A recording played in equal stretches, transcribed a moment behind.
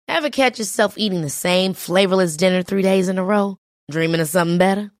Ever catch yourself eating the same flavorless dinner 3 days in a row? Dreaming of something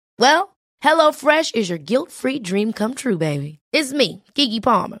better? Well, HelloFresh is your guilt-free dream come true, baby. It's me, Keke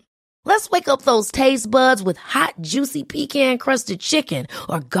Palmer. Let's wake up those taste buds with hot, juicy pecan-crusted chicken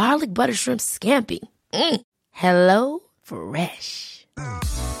or garlic butter shrimp scampi. Hello Fresh.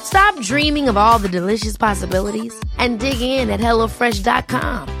 Stop dreaming of all the delicious possibilities and dig in at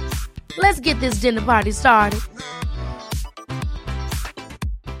HelloFresh.com. Let's get this dinner party started.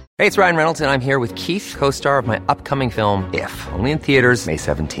 Hey, it's Ryan Reynolds, and I'm here with Keith, co-star of my upcoming film, If, only in theaters May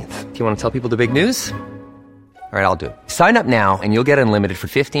 17th. Do you want to tell people the big news? All right, I'll do it. Sign up now and you'll get unlimited for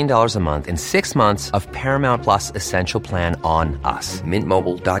 $15 a month and 6 months of Paramount Plus Essential Plan on us.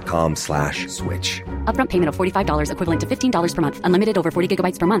 MintMobile.com/switch. Upfront payment of $45 equivalent to $15 per month. Unlimited over 40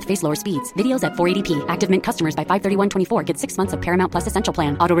 gigabytes per month. Face lower speeds. Videos at 480p. Active Mint customers by 531.24 get 6 months of Paramount Plus Essential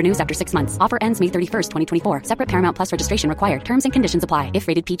Plan. Auto renews after 6 months. Offer ends May 31st, 2024. Separate Paramount Plus registration required. Terms and conditions apply if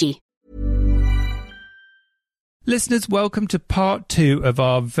rated PG. Listeners, welcome to part 2 of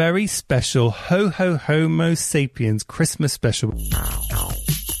our very special Ho Ho Homo Sapiens Christmas special.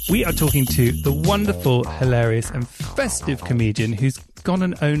 We are talking to the wonderful, hilarious and festive comedian who's gone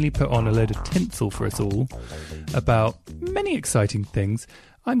and only put on a load of tinsel for us all about many exciting things.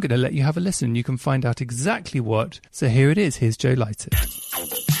 I'm going to let you have a listen. You can find out exactly what. So here it is. Here's Joe Lycett.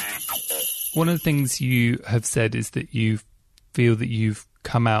 One of the things you have said is that you feel that you've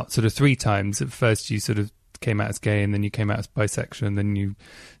come out sort of 3 times. At first you sort of came out as gay, and then you came out as bisexual, and then you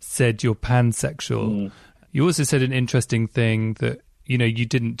said you're pansexual. You also said an interesting thing that, you know, you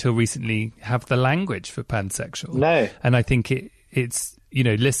didn't till recently have the language for pansexual. No. And I think it's, you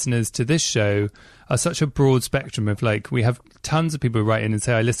know, listeners to this show are such a broad spectrum of, like, we have tons of people who write in and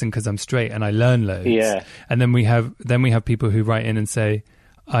say, I listen because I'm straight and I learn loads. Yeah. And then we have people who write in and say,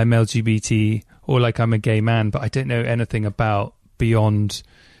 I'm LGBT, or like I'm a gay man, but I don't know anything about beyond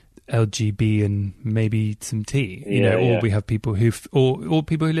LGB and maybe some T, or we have people or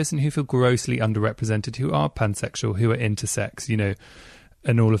people who listen who feel grossly underrepresented, who are pansexual, who are intersex, you know,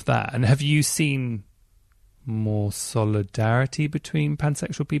 and all of that. And have you seen more solidarity between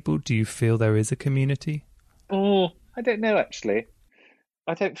pansexual people? Do you feel there is a community? Oh, I don't know, actually.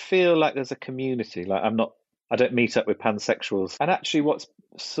 I don't feel like there's a community. Like I don't meet up with pansexuals. And actually what's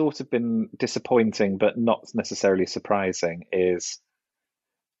sort of been disappointing but not necessarily surprising is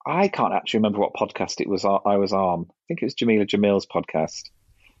I can't actually remember what podcast it was I was on. I think it was Jamila Jamil's podcast.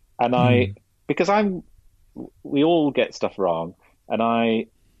 And we all get stuff wrong, and I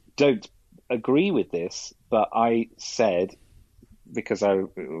don't agree with this, but I said, because I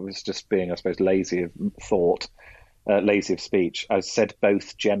was just being, I suppose, lazy of thought, lazy of speech, I said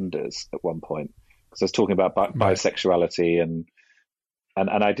both genders at one point, because I was talking about bisexuality and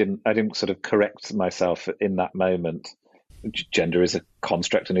I didn't sort of correct myself in that moment. Gender is a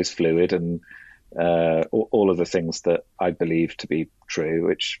construct and is fluid, and all of the things that I believe to be true,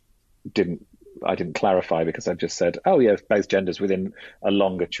 which I didn't clarify because I just said, oh yeah, both genders within a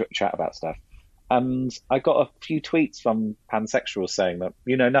longer chat about stuff. And I got a few tweets from pansexuals saying that,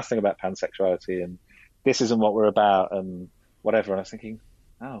 you know, nothing about pansexuality and this isn't what we're about and whatever. And I was thinking,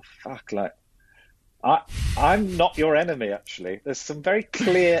 oh fuck, like I'm not your enemy, actually. There's some very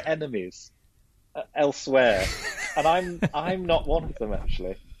clear enemies elsewhere, and I'm not one of them,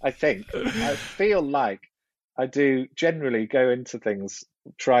 actually. I feel like I do generally go into things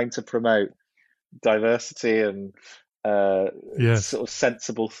trying to promote diversity and sort of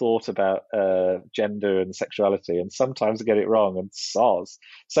sensible thought about gender and sexuality, and sometimes I get it wrong and soz.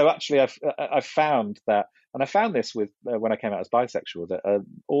 So actually I've found that, and I found this with when I came out as bisexual, that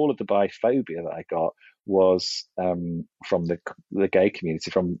all of the biphobia that I got was from the gay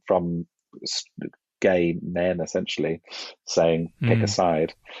community, from gay men essentially saying pick a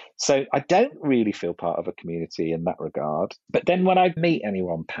side. So I don't really feel part of a community in that regard. But then when I meet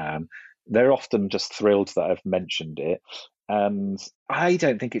anyone pan, they're often just thrilled that I've mentioned it. And I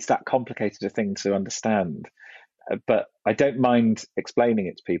don't think it's that complicated a thing to understand. But I don't mind explaining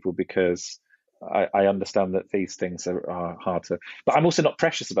it to people because I understand that these things are hard to... But I'm also not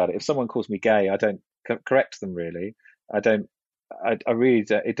precious about it. If someone calls me gay, I don't correct them, really. I really,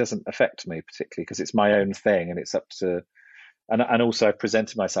 it doesn't affect me particularly because it's my own thing, and it's up to, and also I've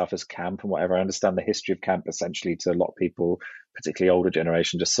presented myself as camp and whatever. I understand the history of camp essentially to a lot of people, particularly older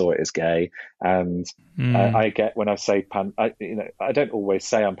generation, just saw it as gay. And I get, when I say I don't always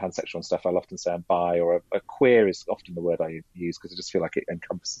say I'm pansexual and stuff. I'll often say I'm bi, or a queer is often the word I use because I just feel like it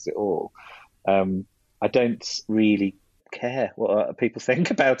encompasses it all. I don't really care what other people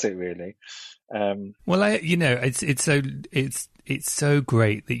think about it, really. Well, it's so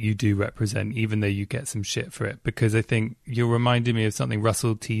great that you do represent, even though you get some shit for it, because I think you're reminding me of something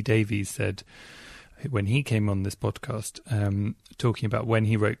Russell T Davies said when he came on this podcast, talking about when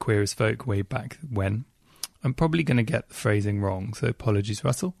he wrote Queer as Folk way back when. I'm probably going to get the phrasing wrong, so apologies,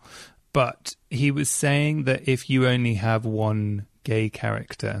 Russell. But he was saying that if you only have one gay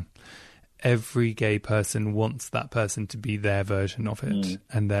character, every gay person wants that person to be their version of it,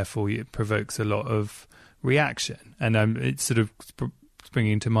 and therefore it provokes a lot of reaction. And it's sort of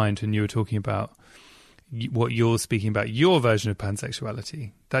springing to mind when you were talking about what you're speaking about, your version of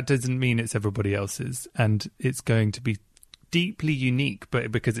pansexuality. That doesn't mean it's everybody else's, and it's going to be deeply unique,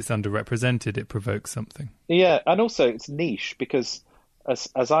 but because it's underrepresented, it provokes something. Yeah, and also it's niche because,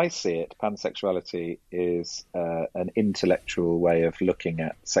 as I see it, pansexuality is an intellectual way of looking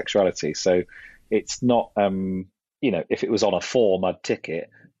at sexuality. So it's not, if it was on a form, I'd tick it,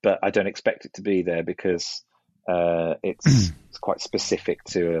 but I don't expect it to be there because it's quite specific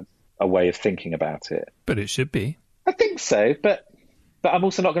to a way of thinking about it. But it should be. I think so, but I'm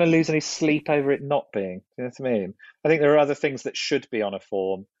also not going to lose any sleep over it not being. You know what I mean? I think there are other things that should be on a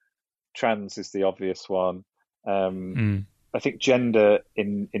form. Trans is the obvious one. I think gender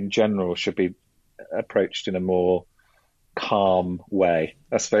in general should be approached in a more calm way,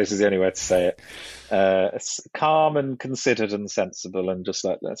 I suppose is the only way to say it. It's calm and considered and sensible, and just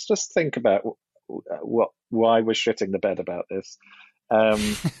like, let's just think about why we're shitting the bed about this.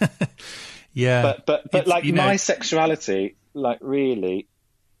 Yeah. But like my sexuality, like really,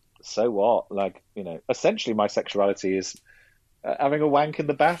 so what? Like, essentially my sexuality is having a wank in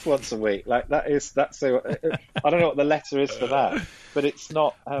the bath once a week. Like that's I don't know what the letter is for that, but it's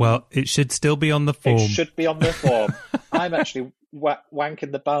not. Well, it should still be on the form. It should be on the form. I'm actually wank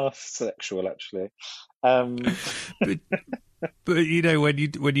in the bath sexual, actually. But when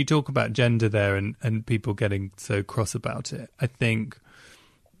you talk about gender there and people getting so cross about it,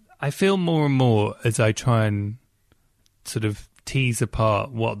 I feel more and more as I try and sort of tease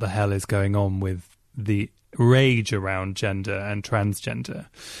apart what the hell is going on with the rage around gender and transgender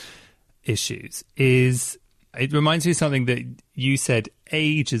issues, is it reminds me of something that you said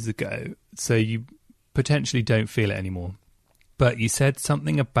ages ago, so you potentially don't feel it anymore. But you said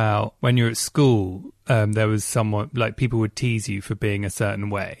something about when you're at school, there was someone, like people would tease you for being a certain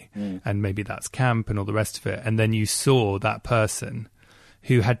way, and maybe that's camp and all the rest of it. And then you saw that person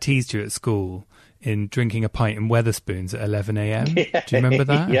who had teased you at school in drinking a pint in Wetherspoons at 11 a.m. Yeah. Do you remember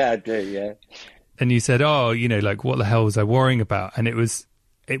that? Yeah, I do, yeah. And you said, like, what the hell was I worrying about? And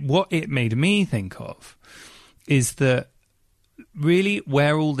what it made me think of is that really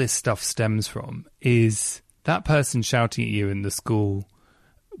where all this stuff stems from is that person shouting at you in the school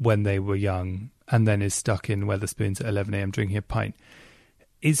when they were young and then is stuck in Wetherspoons at 11 a.m. drinking a pint,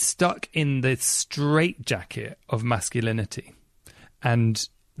 is stuck in the straitjacket of masculinity. And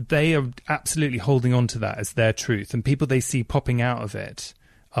they are absolutely holding on to that as their truth. And people they see popping out of it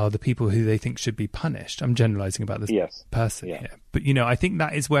are the people who they think should be punished. I'm generalizing about this person here. But, I think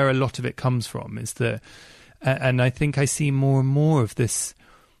that is where a lot of it comes from, is that, and I think I see more and more of this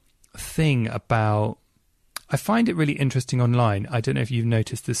thing about, I find it really interesting online. I don't know if you've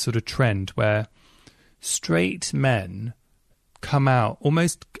noticed this sort of trend where straight men come out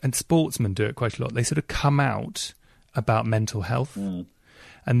almost, and sportsmen do it quite a lot. They sort of come out about mental health.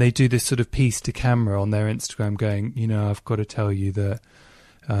 And they do this sort of piece to camera on their Instagram going, I've got to tell you that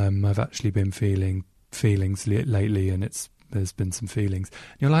I've actually been feeling feelings lately, and there's been some feelings.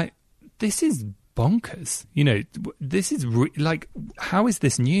 And you're like, this is bonkers. This is like, how is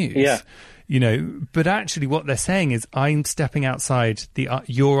this news? Yeah. But actually what they're saying is I'm stepping outside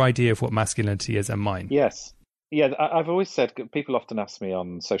your idea of what masculinity is and mine. Yes. Yeah, I've always said, people often ask me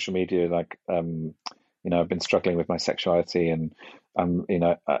on social media, like, I've been struggling with my sexuality, and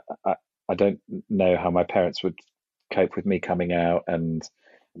I don't know how my parents would cope with me coming out and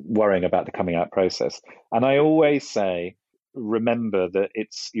worrying about the coming out process. And I always say, remember that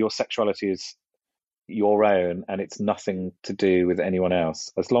your sexuality is your own and it's nothing to do with anyone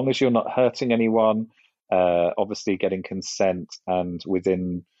else. As long as you're not hurting anyone, obviously getting consent and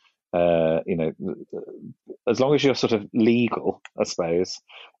within, as long as you're sort of legal, I suppose,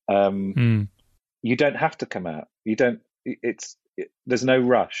 you don't have to come out. There's no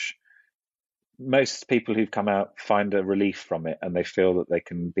rush. Most people who've come out find a relief from it and they feel that they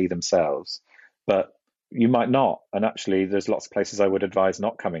can be themselves, but you might not. And actually there's lots of places I would advise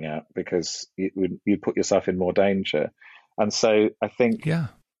not coming out because you put yourself in more danger. And so I think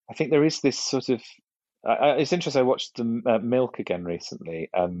there is this sort of It's interesting. I watched the Milk again recently,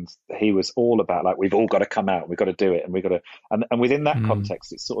 and he was all about like we've all got to come out, we've got to do it, and we've got to. And within that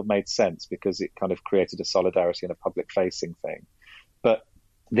context, it sort of made sense because it kind of created a solidarity and a public-facing thing. But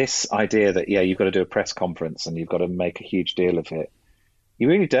this idea that you've got to do a press conference and you've got to make a huge deal of it, you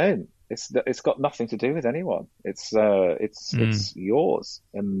really don't. It's got nothing to do with anyone. It's yours,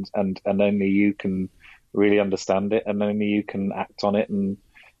 and only you can really understand it, and only you can act on it, and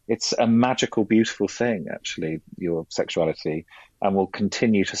it's a magical, beautiful thing, actually, your sexuality, and will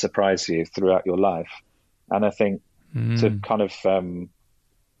continue to surprise you throughout your life. And I think to kind of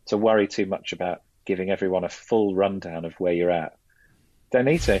to worry too much about giving everyone a full rundown of where you're at, don't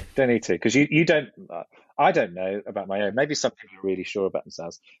need to, because you don't. I don't know about my own. Maybe some people are really sure about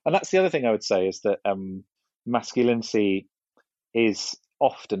themselves, and that's the other thing I would say is that masculinity is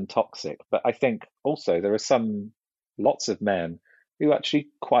often toxic, but I think also there are lots of men who actually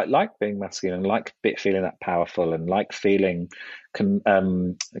quite like being masculine, like feeling that powerful, and like feeling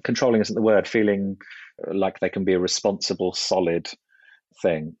controlling isn't the word, feeling like they can be a responsible, solid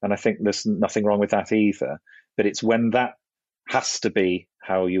thing. And I think there's nothing wrong with that either. But it's when that has to be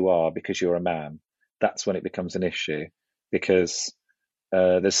how you are because you're a man, that's when it becomes an issue, because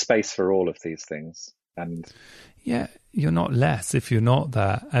there's space for all of these things. And yeah, you're not less if you're not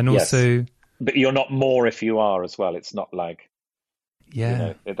that. And also, but you're not more if you are as well. It's not like,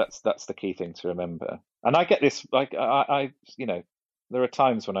 that's the key thing to remember. And I get this, like, I there are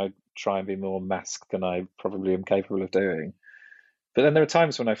times when I try and be more masked than I probably am capable of doing. But then there are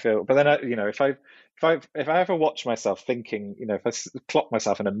times when I feel, but then if I ever watch myself thinking, if I clock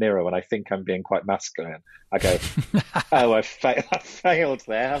myself in a mirror when I think I'm being quite masculine, I go, oh, I failed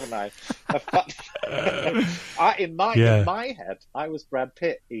there, haven't I? In my head, I was Brad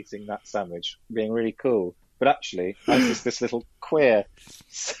Pitt eating that sandwich, being really cool. But actually, I was just this little queer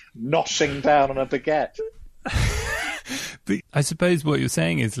noshing down on a baguette. But I suppose what you're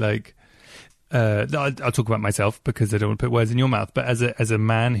saying is like, I'll talk about myself because I don't want to put words in your mouth, but as a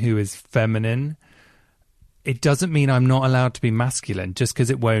man who is feminine, it doesn't mean I'm not allowed to be masculine just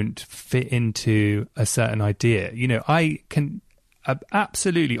because it won't fit into a certain idea. I can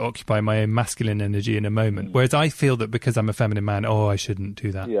absolutely occupy my own masculine energy in a moment, whereas I feel that because I'm a feminine man, I shouldn't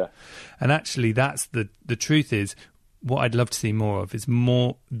do that. Yeah. And actually that's the truth is what I'd love to see more of is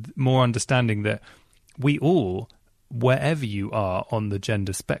more understanding that we all, wherever you are on the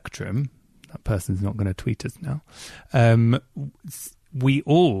gender spectrum, that person's not going to tweet us now, we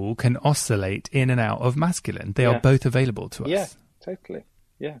all can oscillate in and out of masculine. They are both available to us. Yeah, totally.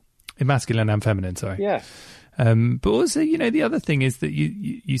 Yeah. In masculine and feminine, sorry. Yeah. But also, the other thing is that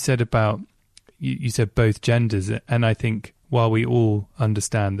you said about, you said both genders. And I think while we all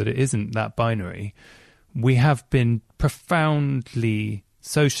understand that it isn't that binary, we have been profoundly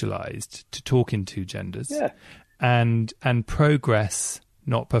socialized to talk in two genders. Yeah. And progress,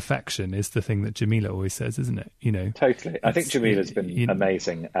 not perfection, is the thing that Jamila always says, isn't it? Totally. I think Jamila's been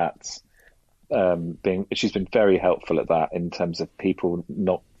amazing at she's been very helpful at that in terms of people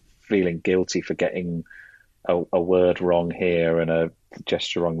not feeling guilty for getting a word wrong here and a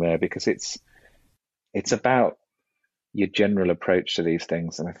gesture wrong there, because it's about your general approach to these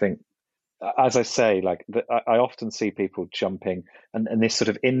things. And I think, as I say, like I often see people jumping and this sort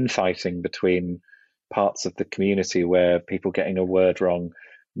of infighting between parts of the community where people getting a word wrong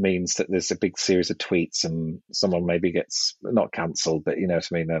means that there's a big series of tweets and someone maybe gets not cancelled, but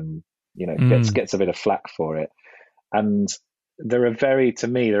gets a bit of flack for it. And there are very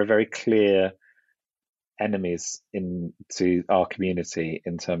clear enemies to our community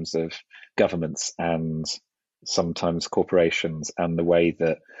in terms of governments and sometimes corporations and the way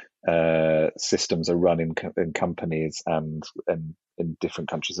that systems are run in companies and in different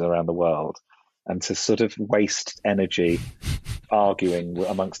countries around the world. And to sort of waste energy arguing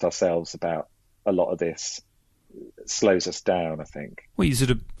amongst ourselves about a lot of this slows us down, I think. Well, you sort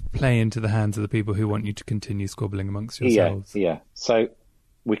of play into the hands of the people who want you to continue squabbling amongst yourselves. Yeah. So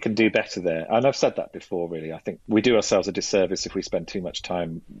we can do better there. And I've said that before, really. I think we do ourselves a disservice if we spend too much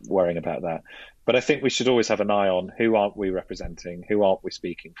time worrying about that. But I think we should always have an eye on who aren't we representing, who aren't we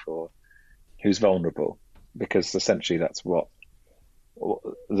speaking for, who's vulnerable. Because essentially that's what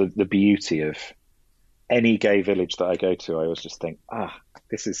the beauty of any gay village that I go to. I always just think,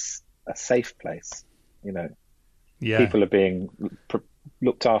 this is a safe place. People are being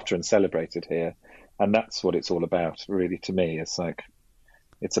looked after and celebrated here. And that's what it's all about, really, to me.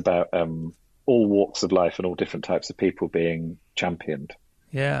 It's about all walks of life and all different types of people being championed.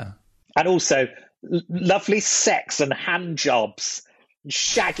 Yeah. And also lovely sex and hand jobs and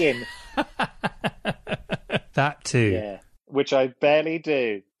shagging. That too. Yeah. Which I barely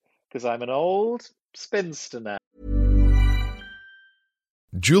do because I'm an old spinster now.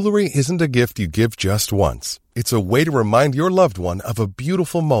 Jewelry isn't a gift you give just once. It's a way to remind your loved one of a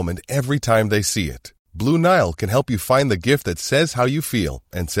beautiful moment every time they see it. Blue Nile can help you find the gift that says how you feel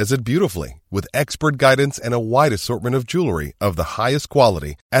and says it beautifully, with expert guidance and a wide assortment of jewelry of the highest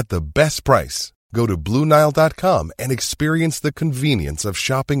quality at the best price. Go to BlueNile.com and experience the convenience of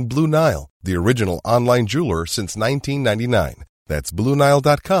shopping Blue Nile, the original online jeweler since 1999. That's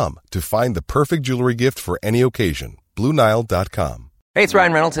BlueNile.com to find the perfect jewelry gift for any occasion. BlueNile.com. Hey, it's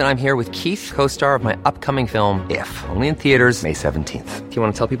Ryan Reynolds, and I'm here with Keith, co-star of my upcoming film, If, only in theaters May 17th. Do you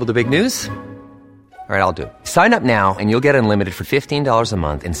want to tell people the big news? All right, I'll do it. Sign up now and you'll get unlimited for $15 a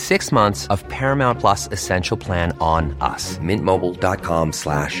month and 6 months of Paramount Plus Essential Plan on us.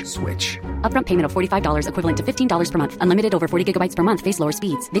 MintMobile.com/switch. Upfront payment of $45 equivalent to $15 per month. Unlimited over 40 gigabytes per month. Face lower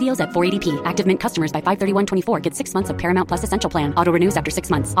speeds. Videos at 480p. Active Mint customers by 531.24 get 6 months of Paramount Plus Essential Plan. Auto renews after 6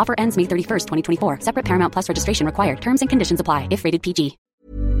 months. Offer ends May 31st, 2024. Separate Paramount Plus registration required. Terms and conditions apply if rated PG.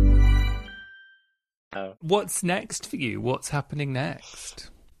 What's next for you? What's happening next?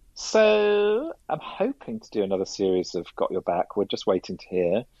 So I'm hoping to do another series of Got Your Back. We're just waiting to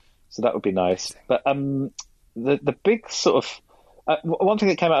hear, so that would be nice. But the big sort of one thing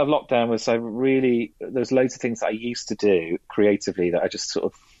that came out of lockdown was there's loads of things that I used to do creatively that I just sort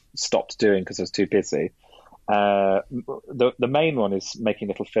of stopped doing because I was too busy. The main one is making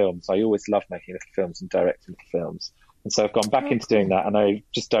little films. I always loved making little films and directing little films, and so I've gone back into doing that. And I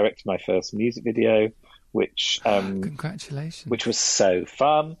just directed my first music video, which congratulations, which was so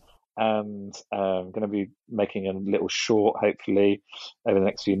fun. And I'm going to be making a little short, hopefully, over the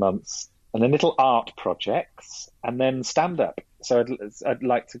next few months, and then little art projects, and then stand-up. So I'd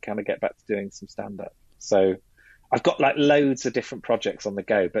like to kind of get back to doing some stand-up. So I've got like loads of different projects on the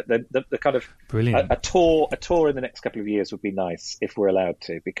go, but the kind of brilliant a tour in the next couple of years would be nice if we're allowed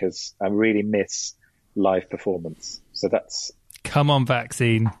to, because I really miss live performance. So that's come on,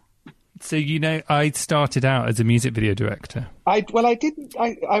 Vaccine. So, I started out as a music video director. I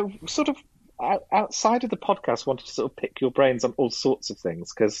sort of, outside of the podcast, wanted to sort of pick your brains on all sorts of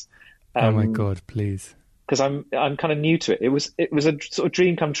things, because oh my God, please. Because I'm kind of new to it. It was a sort of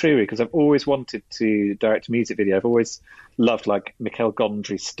dream come true, because I've always wanted to direct a music video. I've always loved like Michael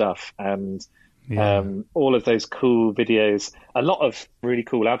Gondry stuff and all of those cool videos. A lot of really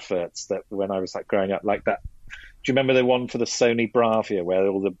cool adverts that when I was like growing up, like that. Do you remember the one for the Sony Bravia where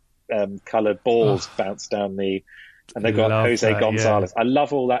all the coloured balls bounce down and they got Jose Gonzalez? Yeah. I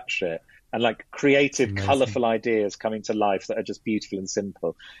love all that shit. And like creative, colourful ideas coming to life that are just beautiful and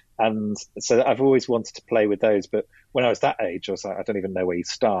simple. And so I've always wanted to play with those. But when I was that age, I was like, I don't even know where you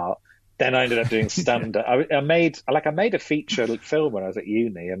start. Then I ended up doing stand-up. I made a feature film when I was at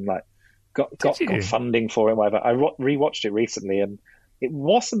uni, and like got funding for it. Whatever. I rewatched it recently, and it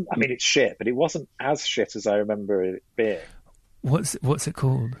wasn't. I mean, it's shit, but it wasn't as shit as I remember it being. What's it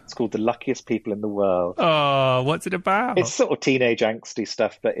called? It's called The Luckiest People in the World. Oh, what's it about? It's sort of teenage angsty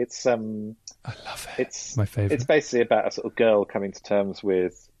stuff, but it's I love it. It's my favourite. It's basically about a sort of girl coming to terms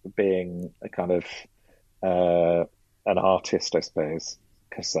with being a kind of an artist, I suppose,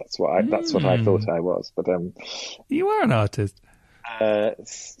 because that's what I thought I was. But you are an artist.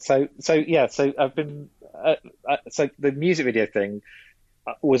 So I've been so the music video thing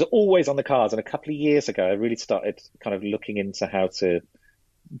was always on the cards, and a couple of years ago I really started kind of looking into how to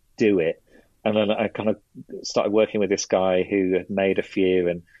do it, and then I kind of started working with this guy who had made a few,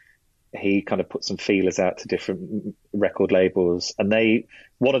 and he kind of put some feelers out to different record labels, and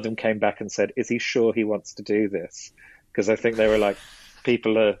one of them came back and said, is he sure he wants to do this? Because I think they were like,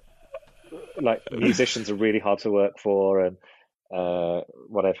 people are like, musicians are really hard to work for, and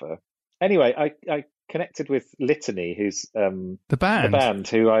whatever. Anyway, I connected with Litany, who's the band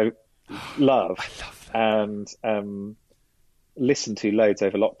who I love and listened to loads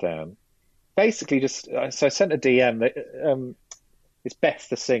over lockdown. Basically, so I sent a DM. It's Beth,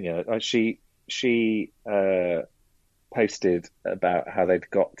 the singer. She posted about how they'd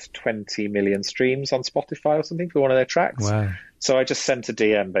got 20 million streams on Spotify or something for one of their tracks. Wow. So I just sent a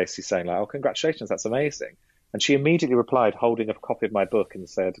DM basically saying like, "Oh, congratulations, that's amazing." And she immediately replied, holding a copy of my book, and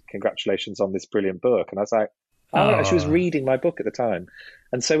said, "Congratulations on this brilliant book." And I was like, oh. She was reading my book at the time.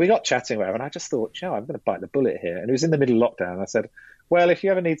 And so we got chatting about it, and I just thought, I'm going to bite the bullet here. And it was in the middle of lockdown. I said, well, if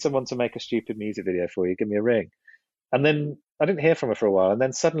you ever need someone to make a stupid music video for you, give me a ring. And then I didn't hear from her for a while. And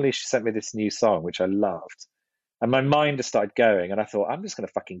then suddenly she sent me this new song, which I loved. And my mind just started going. And I thought, I'm just going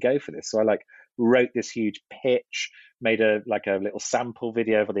to fucking go for this. So I wrote this huge pitch, made a little sample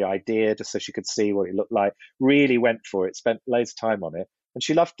video for the idea just so she could see what it looked like, really went for it, spent loads of time on it. and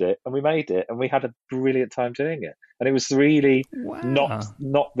she loved it, and we made it, and we had a brilliant time doing it. And it was really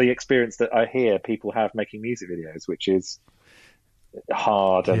not the experience that I hear people have making music videos, which is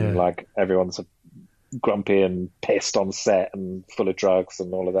hard and like everyone's grumpy and pissed on set and full of drugs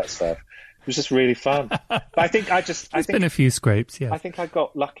and all of that stuff. It was just really fun. But I think there's been a few scrapes, yeah. I think I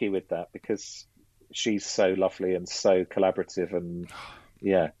got lucky with that because she's so lovely and so collaborative, and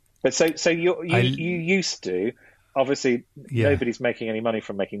yeah. But so you used to, obviously nobody's making any money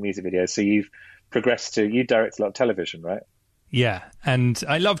from making music videos, so you've progressed to, you direct a lot of television, right? Yeah, and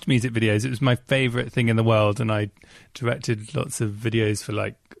I loved music videos. It was my favourite thing in the world, and I directed lots of videos for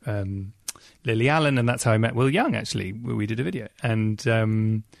like Lily Allen, and that's how I met Will Young, actually. We did a video,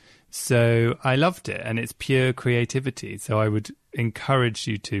 and so I loved it, and it's pure creativity. So I would encourage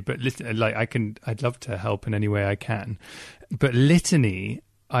you to, but listen, like I'd love to help in any way I can. But Litany,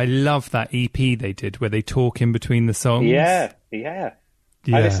 I love that EP they did where they talk in between the songs. Yeah. I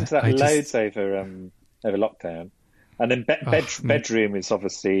listened to that loads over lockdown. And then Bedroom is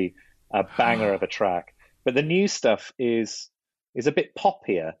obviously a banger of a track. But the new stuff is a bit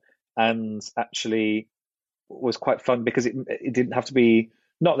poppier, and actually was quite fun because it didn't have to be,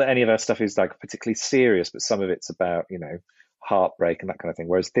 not that any of our stuff is like particularly serious, but some of it's about, you know, heartbreak and that kind of thing.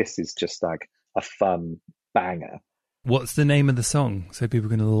 Whereas this is just like a fun banger. What's the name of the song so people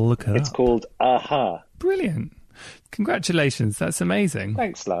can look it up? It's called Aha. Brilliant. Congratulations. That's amazing.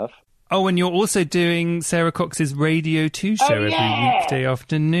 Thanks, love. Oh, and you're also doing Sarah Cox's Radio 2 show every weekday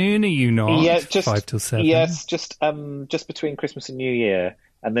afternoon, are you not? Yeah, just 5 till 7. Yes, just between Christmas and New Year,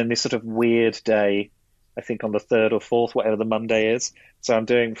 and then this sort of weird day, I think on the 3rd or 4th, whatever the Monday is. So I'm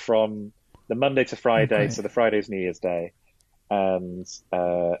doing from the Monday to Friday, so the Friday's New Year's Day, and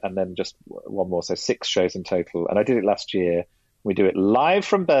then just one more, so 6 shows in total. And I did it last year. We do it live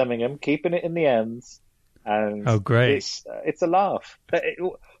from Birmingham, keeping it in the ends. And oh, great! It's a laugh.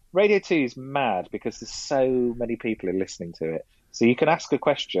 Radio 2 is mad because there's so many people who are listening to it. So you can ask a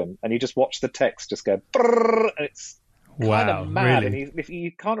question and you just watch the text just go brrr, and it's kind of mad. Really? And if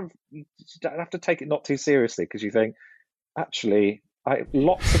you don't have to take it not too seriously, because you think, actually,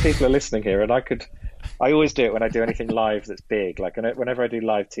 lots of people are listening here, and I always do it when I do anything live that's big. Like whenever I do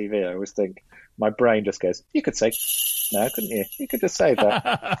live TV, I always think, my brain just goes, you could say now, couldn't you? You could just say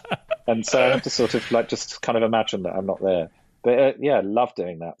that. And so I have to sort of like just kind of imagine that I'm not there. But yeah, love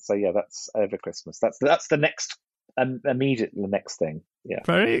doing that. So yeah, that's over Christmas. That's the next, immediate the next thing. Yeah.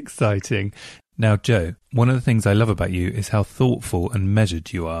 Very exciting. Now, Joe, one of the things I love about you is how thoughtful and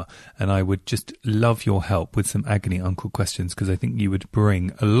measured you are. And I would just love your help with some agony uncle questions, because I think you would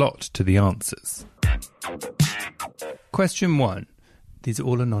bring a lot to the answers. Question 1. These are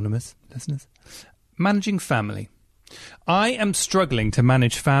all anonymous listeners. Managing family. I am struggling to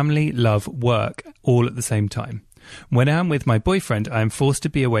manage family, love, work all at the same time. When I'm with my boyfriend, I am forced to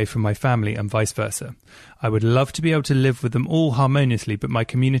be away from my family and vice versa. I would love to be able to live with them all harmoniously, but my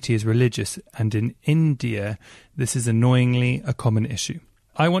community is religious, and in India, this is annoyingly a common issue.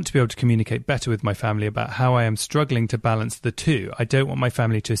 I want to be able to communicate better with my family about how I am struggling to balance the two. I don't want my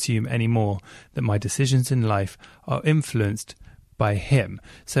family to assume anymore that my decisions in life are influenced by him.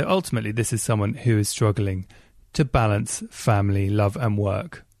 So ultimately, this is someone who is struggling to balance family, love, and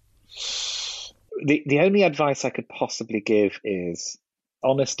work. The only advice I could possibly give is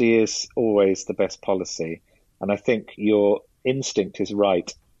honesty is always the best policy. And I think your instinct is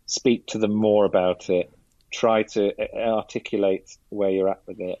right. Speak to them more about it. Try to articulate where you're at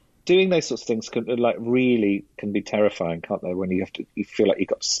with it. Doing those sorts of things can be terrifying, can't they? When you feel like you've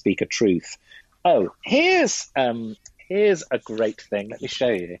got to speak a truth. Oh, here's a great thing. Let me show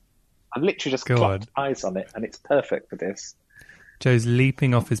you. I've literally just clapped eyes on it, and it's perfect for this. Joe's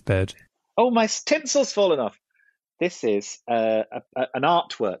leaping off his bed. Oh, my tinsel's fallen off. This is an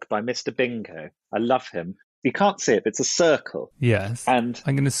artwork by Mr. Bingo. I love him. You can't see it, but it's a circle. Yes. And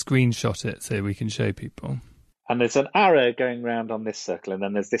I'm going to screenshot it so we can show people. And there's an arrow going round on this circle, and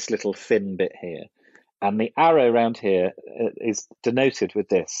then there's this little thin bit here. And the arrow around here is denoted with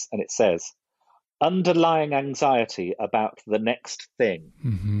this, and it says, underlying anxiety about the next thing.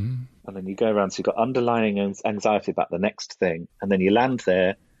 Mm-hmm. And then you go around, so you've got underlying anxiety about the next thing, and then you land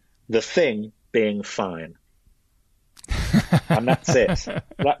there, the thing being fine. And that's it.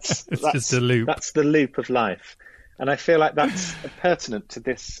 That's just a loop. That's the loop of life. And I feel like that's pertinent to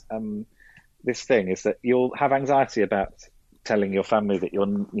this this thing, is that you'll have anxiety about telling your family that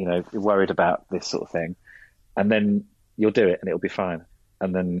you're worried about this sort of thing, and then you'll do it and it'll be fine.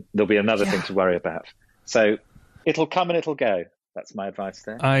 And then there'll be another thing to worry about. So it'll come and it'll go. That's my advice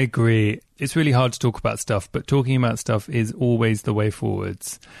there. I agree. It's really hard to talk about stuff, but talking about stuff is always the way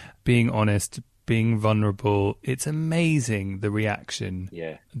forwards. Being honest, being vulnerable. It's amazing the reaction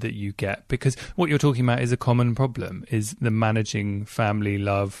that you get, because what you're talking about is a common problem, is the managing family,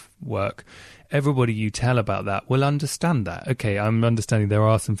 love, work. Everybody you tell about that will understand that. Okay, I'm understanding there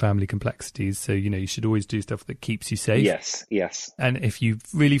are some family complexities, so, you should always do stuff that keeps you safe. Yes. And if you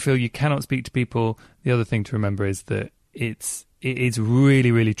really feel you cannot speak to people, the other thing to remember is that it is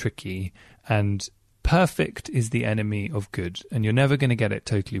really, really tricky, and perfect is the enemy of good, and you're never going to get it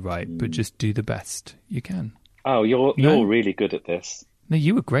totally right, but just do the best you can. Oh, you're really good at this. No,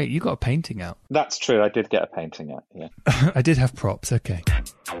 you were great. You got a painting out. That's true. I did get a painting out, yeah. I did have props, okay.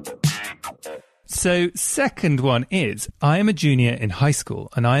 So, second one is, I am a junior in high school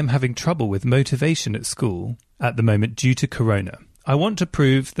and I am having trouble with motivation at school at the moment due to Corona. I want to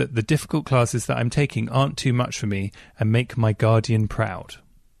prove that the difficult classes that I'm taking aren't too much for me and make my guardian proud.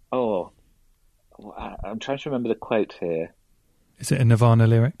 Oh, I'm trying to remember the quote here. Is it a Nirvana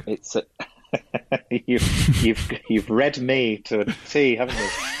lyric? It's you've read me to a T, haven't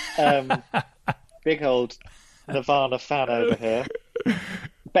you? Big old Nirvana fan over here.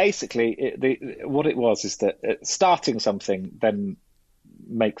 Basically, what it was is that starting something then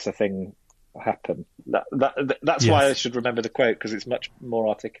makes a thing happen. That's why I should remember the quote, because it's much more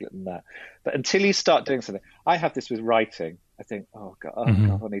articulate than that. But until you start doing something, I have this with writing. I think, oh God,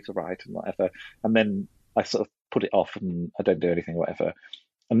 I need to write and whatever, and then I sort of put it off and I don't do anything, whatever.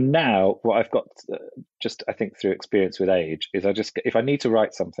 And now, what I've got, just I think through experience with age, is if I need to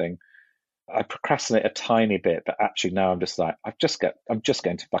write something, I procrastinate a tiny bit, but actually now I'm just like, I'm just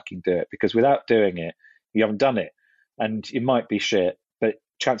going to fucking do it, because without doing it, you haven't done it, and it might be shit, but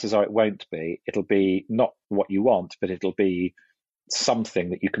chances are it won't be. It'll be not what you want, but it'll be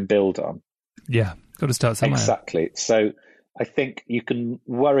something that you can build on. Yeah, got to start somewhere. Exactly. So I think you can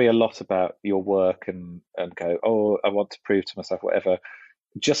worry a lot about your work and go, oh, I want to prove to myself, whatever.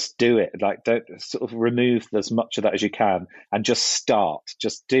 Just do it. Like, don't sort of remove as much of that as you can and just start.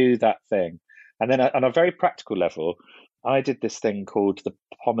 Just do that thing. And then on a very practical level, I did this thing called the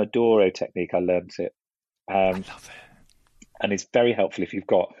Pomodoro technique. I learned it. I love it. And it's very helpful if you've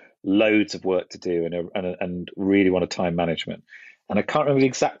got loads of work to do and really want a time management. And I can't remember the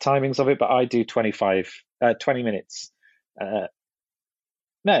exact timings of it, but I do 20 minutes.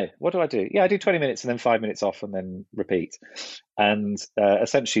 No, what do I do? Yeah, I do 20 minutes and then 5 minutes off and then repeat. And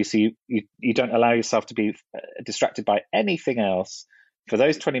essentially, so you don't allow yourself to be distracted by anything else. For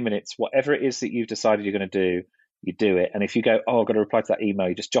those 20 minutes, whatever it is that you've decided you're going to do, you do it. And if you go, oh, I've got to reply to that email,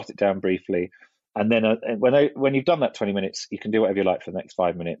 you just jot it down briefly. And then when you've done that 20 minutes, you can do whatever you like for the next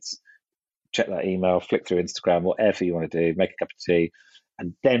 5 minutes. Check that email, flick through Instagram, whatever you want to do, make a cup of tea,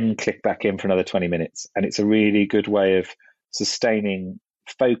 and then click back in for another 20 minutes. And it's a really good way of sustaining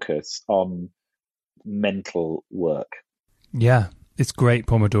focus on mental work. Yeah, it's great,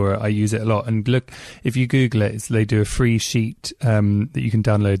 Pomodoro. I use it a lot. And look, if you Google it, they do a free sheet that you can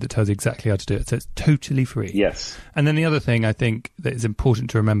download that tells you exactly how to do it. So it's totally free. Yes. And then the other thing I think that is important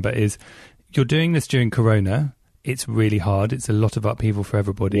to remember is you're doing this during Corona. It's really hard. It's a lot of upheaval for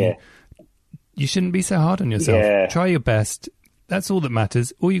everybody. Yeah. You shouldn't be so hard on yourself. Yeah. Try your best. That's all that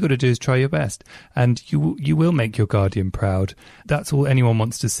matters. All you got to do is try your best, and you will make your guardian proud. That's all anyone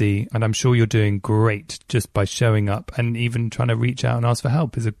wants to see, and I'm sure you're doing great just by showing up, and even trying to reach out and ask for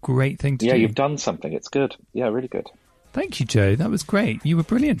help is a great thing to do. Yeah, you've done something. It's good. Yeah, really good. Thank you, Joe. That was great. You were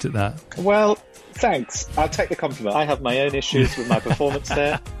brilliant at that. Well, thanks. I'll take the compliment. I have my own issues with my performance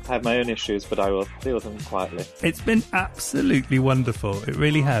there. I have my own issues, but I will deal with them quietly. It's been absolutely wonderful. It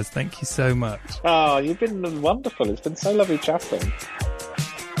really has. Thank you so much. Oh, you've been wonderful. It's been so lovely chatting.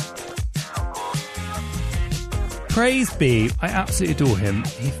 Praise be, I absolutely adore him.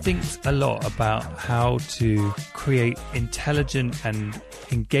 He thinks a lot about how to create intelligent and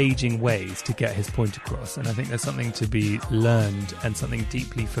engaging ways to get his point across. And I think there's something to be learned and something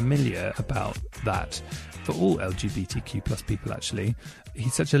deeply familiar about that for all LGBTQ plus people, actually.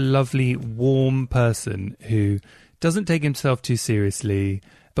 He's such a lovely, warm person who doesn't take himself too seriously,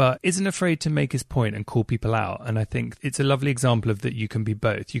 but isn't afraid to make his point and call people out. And I think it's a lovely example of that you can be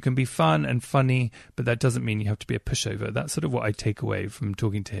both. You can be fun and funny, but that doesn't mean you have to be a pushover. That's sort of what I take away from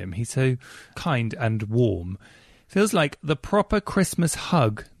talking to him. He's so kind and warm. Feels like the proper Christmas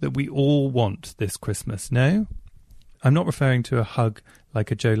hug that we all want this Christmas, no? I'm not referring to a hug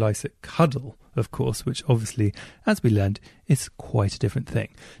like a Joe Lycett cuddle, of course, which obviously, as we learned, is quite a different thing.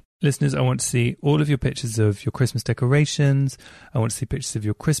 Listeners, I want to see all of your pictures of your Christmas decorations. I want to see pictures of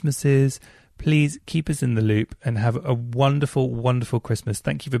your Christmases. Please keep us in the loop and have a wonderful, wonderful Christmas.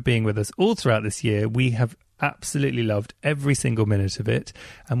 Thank you for being with us all throughout this year. We have absolutely loved every single minute of it.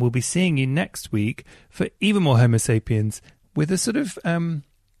 And we'll be seeing you next week for even more Homo Sapiens with a sort of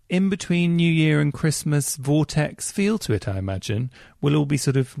in between New Year and Christmas vortex feel to it, I imagine. We'll all be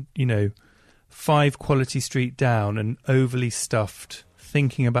sort of, 5 Quality Street down and overly stuffed,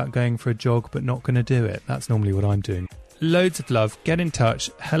 thinking about going for a jog but not going to do it. That's normally what I'm doing. Loads of love. Get in touch.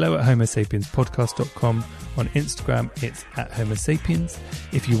 hello@homosapienspodcast.com. On Instagram, it's @homosapiens.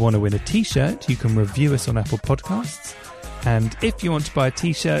 If you want to win a t-shirt, you can review us on Apple Podcasts. And if you want to buy a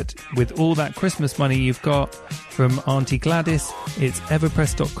t-shirt with all that Christmas money you've got from Auntie Gladys, it's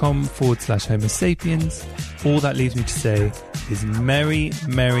everpress.com/homosapiens. All that leaves me to say is Merry,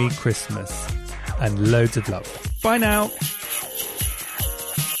 Merry Christmas and loads of love. Bye now.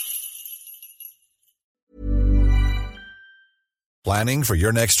 Planning for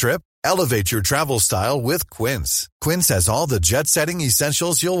your next trip? Elevate your travel style with Quince. Quince has all the jet-setting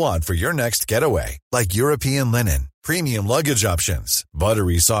essentials you'll want for your next getaway, like European linen, premium luggage options,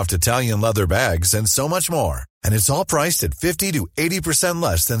 buttery soft Italian leather bags, and so much more. And it's all priced at 50 to 80%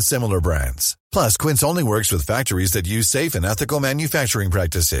 less than similar brands. Plus, Quince only works with factories that use safe and ethical manufacturing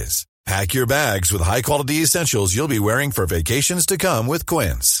practices. Pack your bags with high-quality essentials you'll be wearing for vacations to come with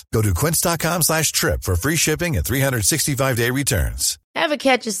Quince. Go to quince.com/trip for free shipping and 365-day returns. Ever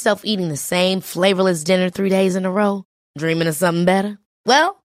catch yourself eating the same flavorless dinner 3 days in a row? Dreaming of something better?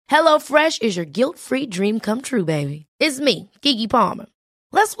 Well, HelloFresh is your guilt-free dream come true, baby. It's me, Keke Palmer.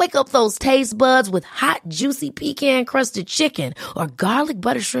 Let's wake up those taste buds with hot, juicy pecan-crusted chicken or garlic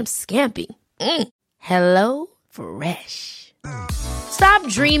butter shrimp scampi. Hello Fresh. Stop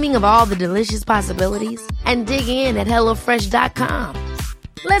dreaming of all the delicious possibilities and dig in at HelloFresh.com.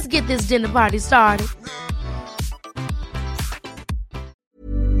 Let's get this dinner party started.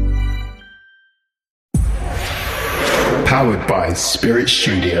 Powered by Spirit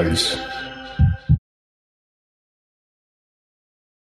Studios.